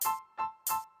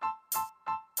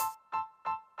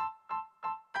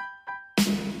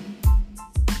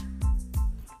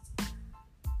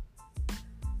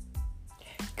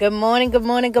Good morning, good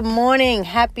morning, good morning.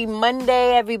 Happy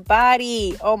Monday,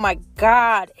 everybody. Oh my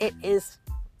God, it is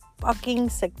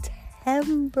fucking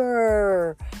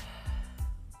September.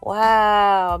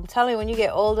 Wow, I'm telling you, when you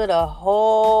get older, the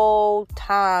whole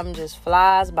time just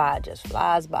flies by.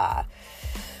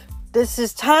 This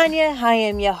is Tanya. I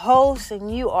am your host, and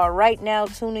you are right now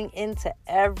tuning into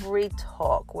Every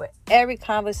Talk, where every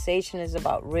conversation is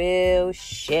about real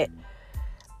shit.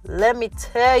 Let me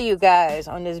tell you guys,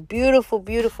 on this beautiful,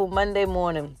 beautiful Monday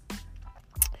morning,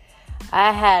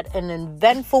 I had an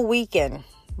eventful weekend.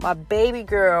 My baby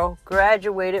girl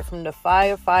graduated from the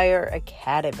Firefighter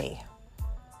Academy.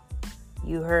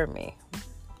 You heard me.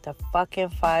 The fucking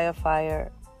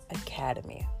Firefighter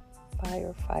Academy.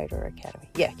 Firefighter Academy.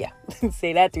 Yeah.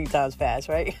 Say that 3 times fast,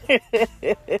 right?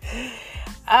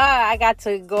 I got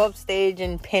to go upstage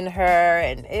and pin her,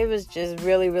 and it was just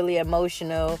really, really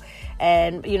emotional.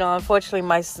 And, unfortunately,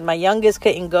 my youngest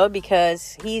couldn't go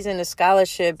because he's in a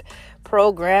scholarship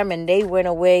program, and they went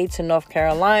away to North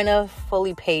Carolina,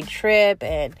 fully paid trip,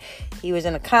 and he was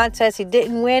in a contest. He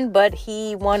didn't win, but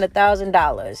he won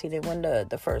 $1,000. He didn't win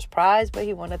the first prize, but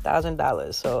he won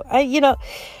 $1,000. So,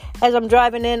 as I'm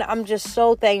driving in, I'm just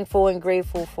so thankful and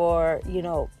grateful for,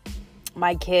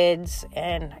 my kids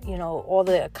and, all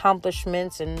the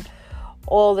accomplishments and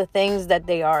all the things that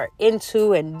they are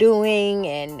into and doing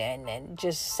and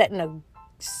just setting a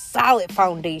solid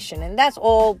foundation. And that's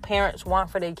all parents want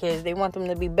for their kids. They want them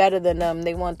to be better than them.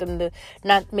 They want them to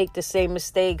not make the same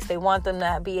mistakes. They want them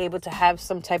to be able to have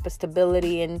some type of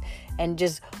stability and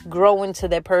just grow into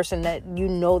their person that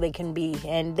they can be.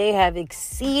 And they have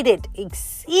exceeded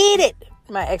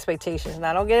my expectations.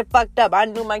 Now, don't get it fucked up. I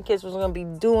knew my kids was going to be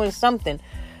doing something.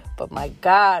 But my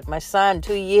God, my son,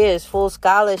 2 years, full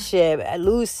scholarship at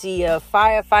Lucy, a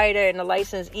firefighter and a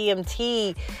licensed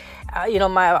EMT.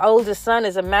 My oldest son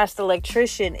is a master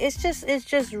electrician. It's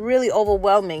just really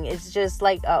overwhelming. It's just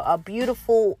like a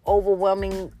beautiful,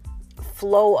 overwhelming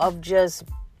flow of just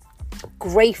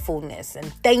gratefulness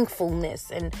and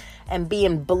thankfulness and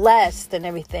being blessed and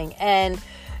everything. And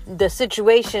the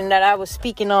situation that I was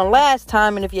speaking on last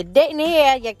time, and if you didn't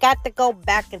hear, you got to go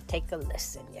back and take a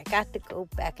listen.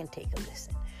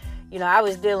 I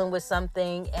was dealing with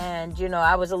something, and,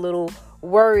 I was a little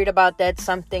worried about that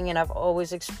something, and I've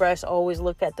always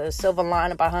look at the silver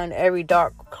lining behind every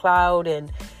dark cloud,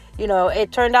 and,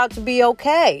 it turned out to be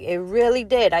okay. It really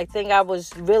did. I think I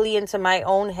was really into my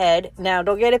own head. Now,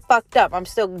 don't get it fucked up. I'm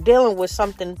still dealing with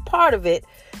something, part of it,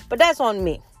 but that's on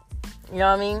me. You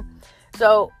know what I mean?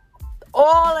 So,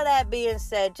 all of that being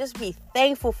said, just be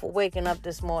thankful for waking up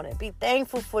this morning. Be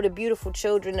thankful for the beautiful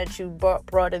children that you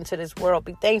brought into this world.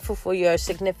 Be thankful for your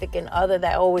significant other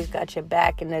that always got your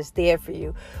back and that's there for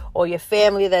you. Or your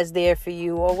family that's there for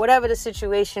you. Or whatever the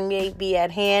situation may be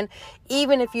at hand.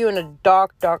 Even if you're in a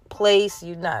dark, dark place,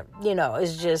 you're not,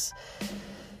 it's just...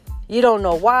 You don't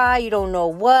know why, you don't know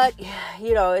what,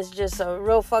 it's just a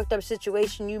real fucked up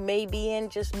situation you may be in.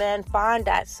 Just, man, find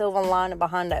that silver lining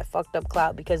behind that fucked up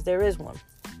cloud, because there is one.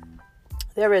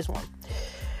 There is one.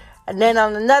 And then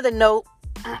on another note,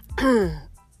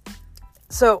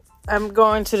 so I'm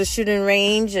going to the shooting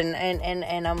range and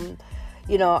I'm,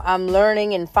 I'm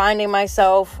learning and finding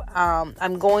myself.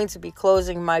 I'm going to be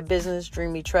closing my business,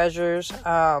 Dreamy Treasures,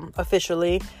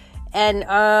 officially. And,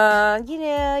 I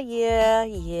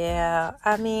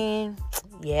mean,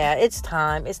 it's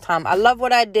time. I love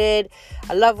what I did.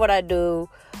 I love what I do,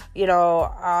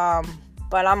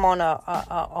 but I'm on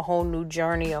a whole new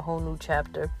journey, a whole new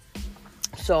chapter.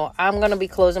 So I'm going to be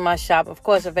closing my shop. Of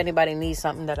course, if anybody needs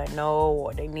something that I know,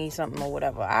 or they need something or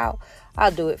whatever,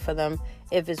 I'll do it for them.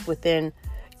 If it's within,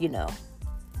 if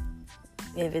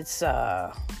it's,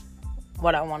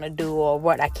 what I want to do or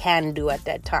what I can do at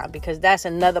that time, because that's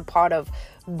another part of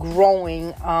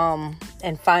growing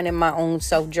and finding my own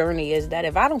self journey, is that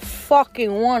if I don't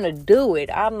fucking want to do it,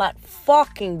 I'm not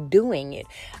fucking doing it.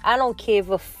 I don't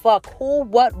give a fuck who,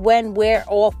 what, when, where,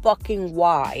 or fucking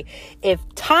why. If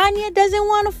Tanya doesn't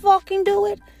want to fucking do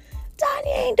it,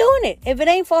 Tanya ain't doing it. If it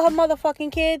ain't for her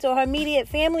motherfucking kids or her immediate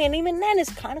family, and even then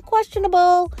it's kind of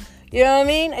questionable. You know what I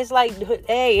mean? It's like,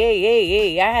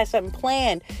 hey, I had something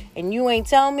planned, and you ain't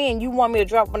telling me, and you want me to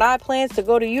drop my plans to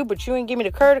go to you, but you ain't give me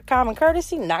the common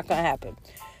courtesy? Not gonna happen.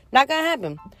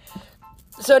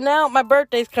 So now my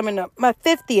birthday's coming up. My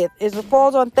 50th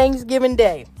falls on Thanksgiving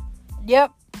Day.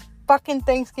 Yep, fucking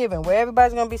Thanksgiving, where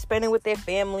everybody's gonna be spending with their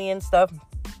family and stuff.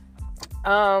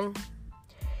 And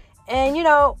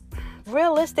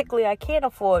realistically, I can't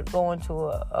afford going to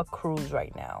a cruise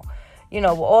right now. with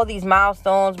all these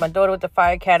milestones, my daughter with the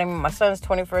fire academy, my son's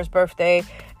 21st birthday,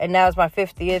 and now it's my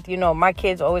 50th, my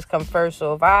kids always come first.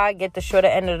 So if I get the shorter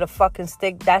end of the fucking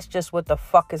stick, that's just what the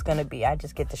fuck is going to be. I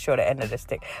just get the shorter end of the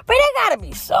stick. But there got to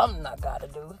be something I got to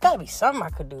do. There got to be something I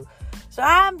could do. So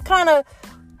I'm kind of,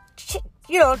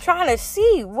 trying to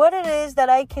see what it is that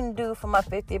I can do for my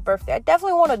 50th birthday. I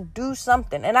definitely want to do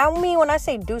something. And I mean, when I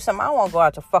say do something, I don't want to go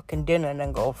out to fucking dinner and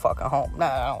then go fucking home. No,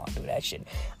 I don't want to do that shit.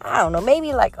 I don't know.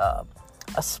 Maybe like a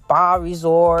spa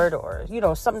resort or,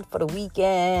 something for the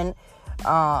weekend.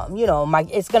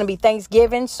 It's going to be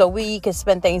Thanksgiving, so we can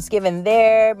spend Thanksgiving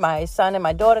there. My son and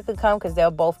my daughter could come because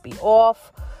they'll both be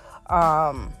off.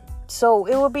 So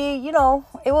it would be,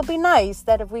 it would be nice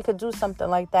that if we could do something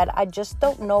like that. I just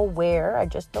don't know where. I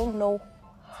just don't know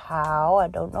how. I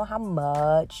don't know how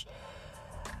much.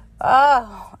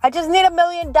 I just need $1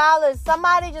 million.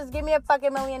 Somebody just give me a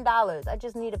fucking $1 million. I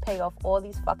just need to pay off all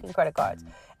these fucking credit cards.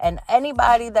 And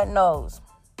anybody that knows,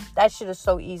 that shit is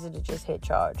so easy to just hit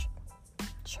charge.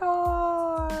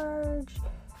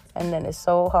 And then it's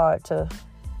so hard to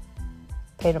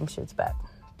pay them shits back.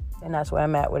 And that's where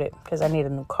I'm at with it. Because I need a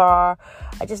new car.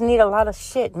 I just need a lot of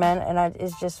shit, man. And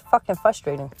it's just fucking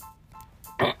frustrating.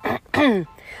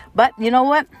 But you know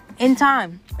what? In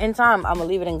time, I'm going to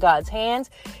leave it in God's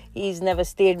hands. He's never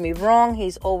steered me wrong.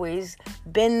 He's always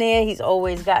been there. He's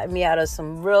always gotten me out of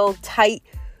some real tight,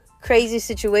 crazy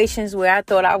situations where I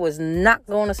thought I was not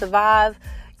going to survive.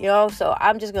 So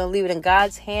I'm just going to leave it in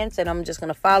God's hands, and I'm just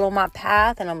going to follow my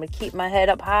path, and I'm going to keep my head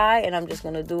up high, and I'm just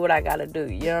going to do what I got to do.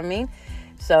 You know what I mean?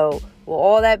 So with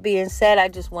all that being said, I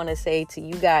just want to say to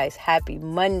you guys, happy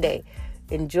Monday.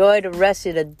 Enjoy the rest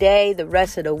of the day, the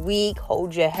rest of the week.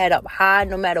 Hold your head up high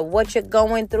no matter what you're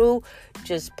going through.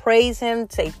 Just praise him.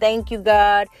 Say thank you,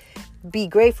 God. Be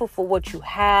grateful for what you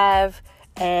have.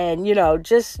 And,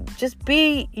 just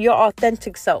be your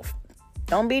authentic self.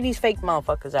 Don't be these fake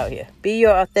motherfuckers out here. Be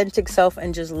your authentic self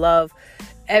and just love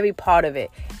every part of it.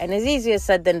 And it's easier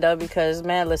said than done because,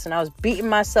 man, listen, I was beating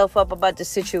myself up about the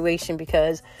situation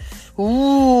because,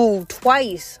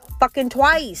 twice.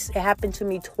 It happened to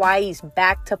me twice,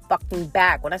 back to fucking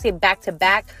back. When I say back to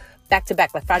back,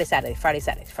 like Friday, Saturday.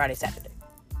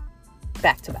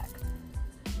 Back to back.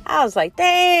 I was like,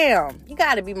 damn, you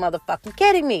gotta be motherfucking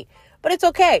kidding me. But it's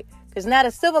okay. Because now the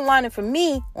silver lining for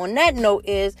me on that note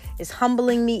is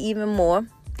humbling me even more.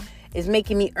 It's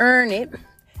making me earn it.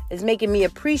 It's making me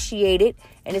appreciate it.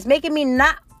 And it's making me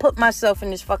not put myself in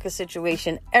this fucking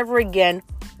situation ever again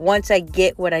once I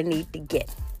get what I need to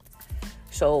get.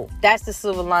 So that's the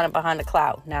silver lining behind the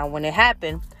cloud. Now, when it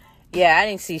happened, I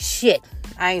didn't see shit.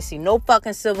 I ain't see no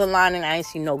fucking silver lining. I ain't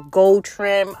see no gold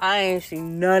trim. I ain't see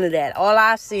none of that. All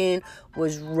I seen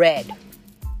was red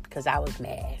because I was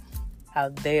mad. I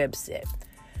was very upset.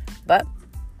 But,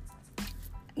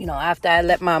 after I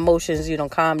let my emotions,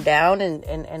 calm down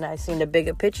and I seen the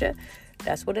bigger picture,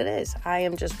 that's what it is. I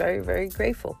am just very, very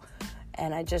grateful.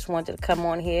 And I just wanted to come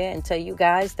on here and tell you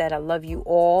guys that I love you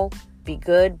all. Be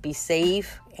good, be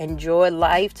safe, enjoy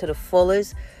life to the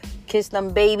fullest. Kiss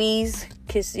them babies,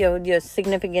 kiss your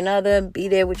significant other, be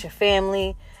there with your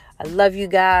family. I love you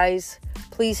guys.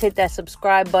 Please hit that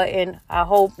subscribe button. I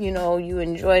hope, you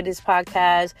enjoy this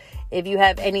podcast. If you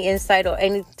have any insight or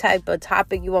any type of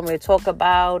topic you want me to talk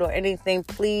about or anything,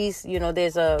 please,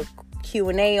 there's a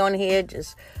Q&A on here.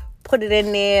 Just put it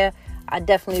in there. I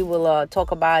definitely will talk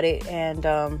about it. And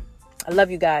I love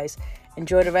you guys.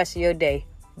 Enjoy the rest of your day.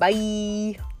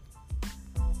 Bye.